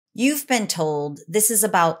You've been told this is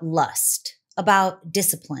about lust, about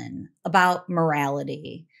discipline, about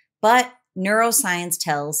morality, but neuroscience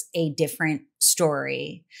tells a different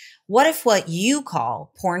story. What if what you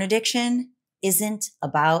call porn addiction isn't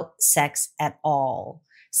about sex at all?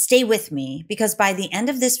 Stay with me because by the end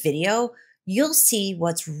of this video, you'll see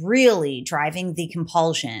what's really driving the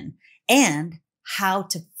compulsion and how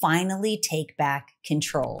to finally take back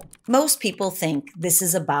control. Most people think this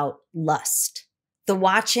is about lust. The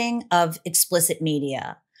watching of explicit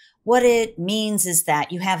media. What it means is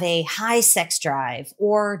that you have a high sex drive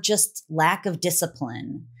or just lack of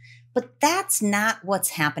discipline. But that's not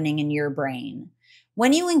what's happening in your brain.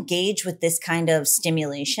 When you engage with this kind of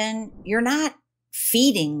stimulation, you're not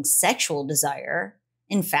feeding sexual desire.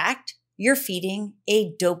 In fact, you're feeding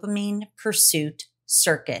a dopamine pursuit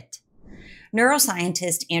circuit.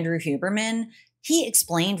 Neuroscientist Andrew Huberman, he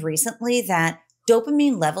explained recently that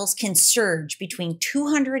dopamine levels can surge between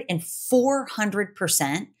 200 and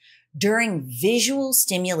 400% during visual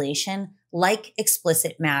stimulation like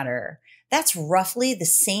explicit matter. That's roughly the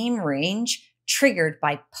same range triggered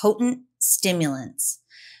by potent stimulants.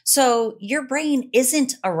 So your brain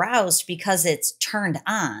isn't aroused because it's turned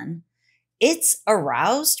on. It's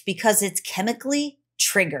aroused because it's chemically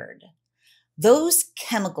triggered. Those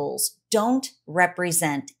chemicals don't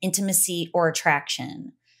represent intimacy or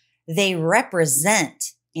attraction. They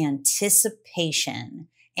represent anticipation.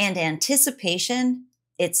 And anticipation,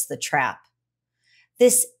 it's the trap.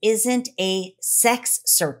 This isn't a sex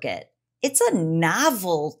circuit. It's a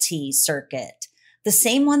novelty circuit. The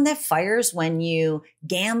same one that fires when you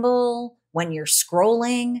gamble, when you're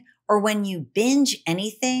scrolling, or when you binge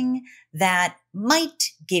anything that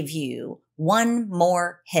might give you one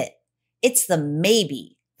more hit. It's the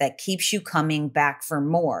maybe that keeps you coming back for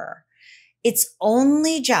more. Its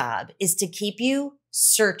only job is to keep you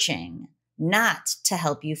searching, not to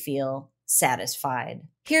help you feel satisfied.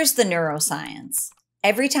 Here's the neuroscience.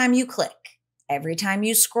 Every time you click, every time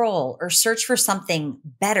you scroll or search for something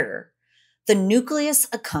better, the nucleus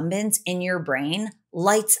accumbens in your brain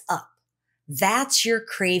lights up. That's your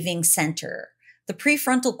craving center. The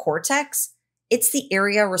prefrontal cortex, it's the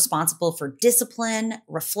area responsible for discipline,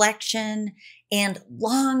 reflection, and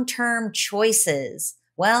long-term choices.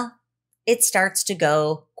 Well, it starts to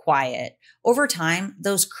go quiet. Over time,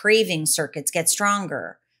 those craving circuits get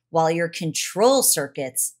stronger while your control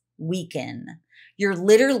circuits weaken. You're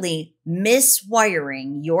literally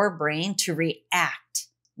miswiring your brain to react,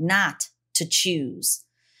 not to choose.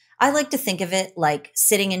 I like to think of it like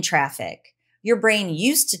sitting in traffic. Your brain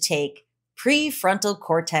used to take Prefrontal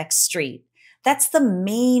Cortex Street. That's the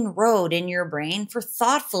main road in your brain for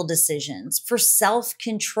thoughtful decisions, for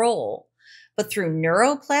self-control. But through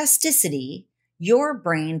neuroplasticity, your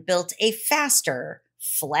brain built a faster,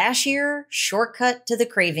 flashier shortcut to the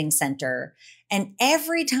craving center. And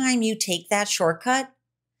every time you take that shortcut,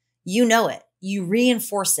 you know it. You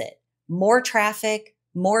reinforce it. More traffic,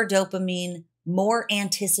 more dopamine, more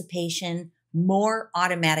anticipation, more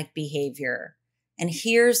automatic behavior. And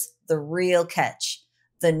here's the real catch.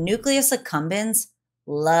 The nucleus accumbens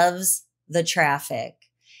loves the traffic.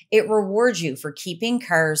 It rewards you for keeping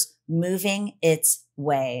cars moving its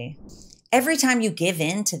way. Every time you give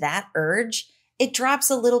in to that urge, it drops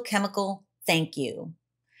a little chemical thank you.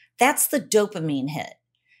 That's the dopamine hit.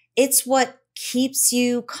 It's what keeps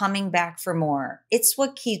you coming back for more. It's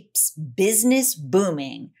what keeps business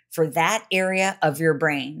booming for that area of your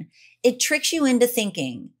brain. It tricks you into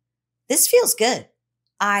thinking, this feels good.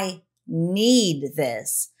 I need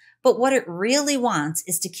this. But what it really wants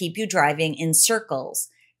is to keep you driving in circles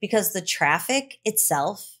because the traffic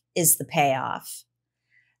itself is the payoff.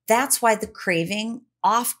 That's why the craving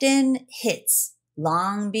often hits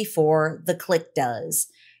long before the click does.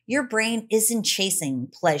 Your brain isn't chasing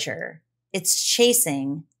pleasure. It's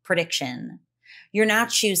chasing prediction. You're not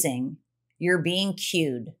choosing. You're being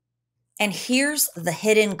cued. And here's the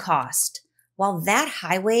hidden cost. While that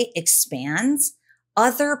highway expands,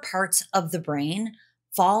 other parts of the brain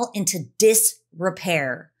fall into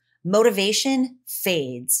disrepair. Motivation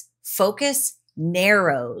fades. Focus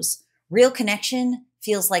narrows. Real connection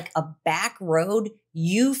feels like a back road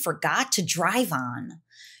you forgot to drive on.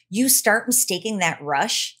 You start mistaking that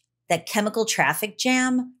rush, that chemical traffic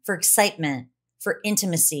jam for excitement, for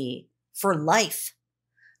intimacy, for life.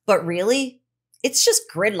 But really, it's just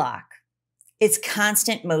gridlock. It's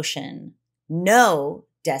constant motion, no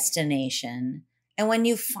destination. And when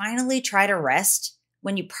you finally try to rest,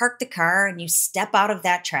 when you park the car and you step out of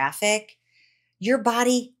that traffic, your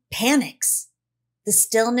body panics. The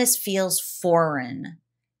stillness feels foreign.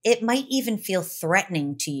 It might even feel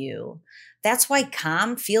threatening to you. That's why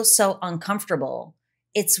calm feels so uncomfortable.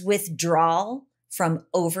 It's withdrawal from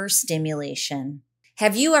overstimulation.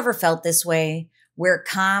 Have you ever felt this way where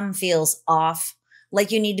calm feels off,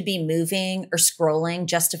 like you need to be moving or scrolling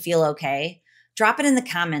just to feel okay? Drop it in the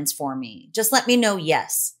comments for me. Just let me know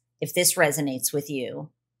yes if this resonates with you.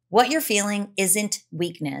 What you're feeling isn't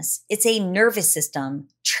weakness. It's a nervous system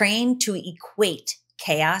trained to equate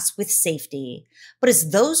chaos with safety. But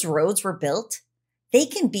as those roads were built, they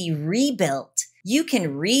can be rebuilt. You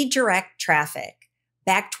can redirect traffic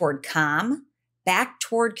back toward calm, back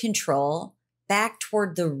toward control, back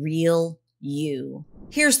toward the real you.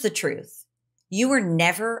 Here's the truth. You were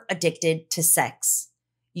never addicted to sex.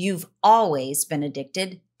 You've always been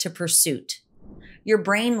addicted to pursuit. Your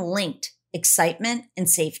brain linked excitement and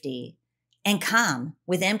safety and calm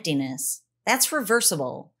with emptiness. That's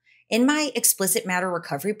reversible. In my Explicit Matter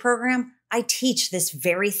recovery program, I teach this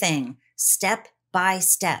very thing step by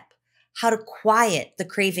step. How to quiet the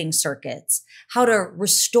craving circuits, how to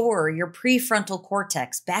restore your prefrontal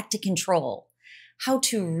cortex back to control, how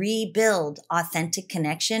to rebuild authentic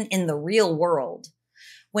connection in the real world.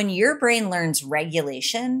 When your brain learns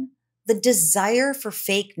regulation, the desire for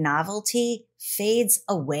fake novelty fades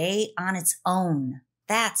away on its own.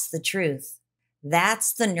 That's the truth.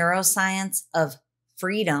 That's the neuroscience of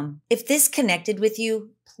freedom. If this connected with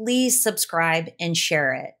you, please subscribe and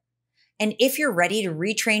share it. And if you're ready to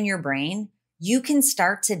retrain your brain, you can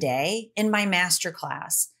start today in my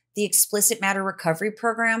masterclass, the Explicit Matter Recovery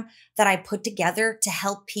Program that I put together to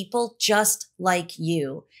help people just like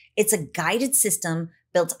you. It's a guided system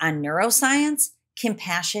built on neuroscience,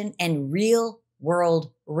 compassion, and real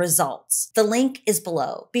world results. The link is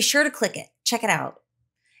below. Be sure to click it. Check it out.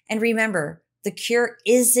 And remember, the cure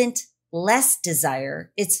isn't less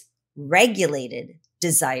desire. It's regulated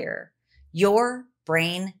desire. Your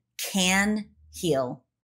brain can heal.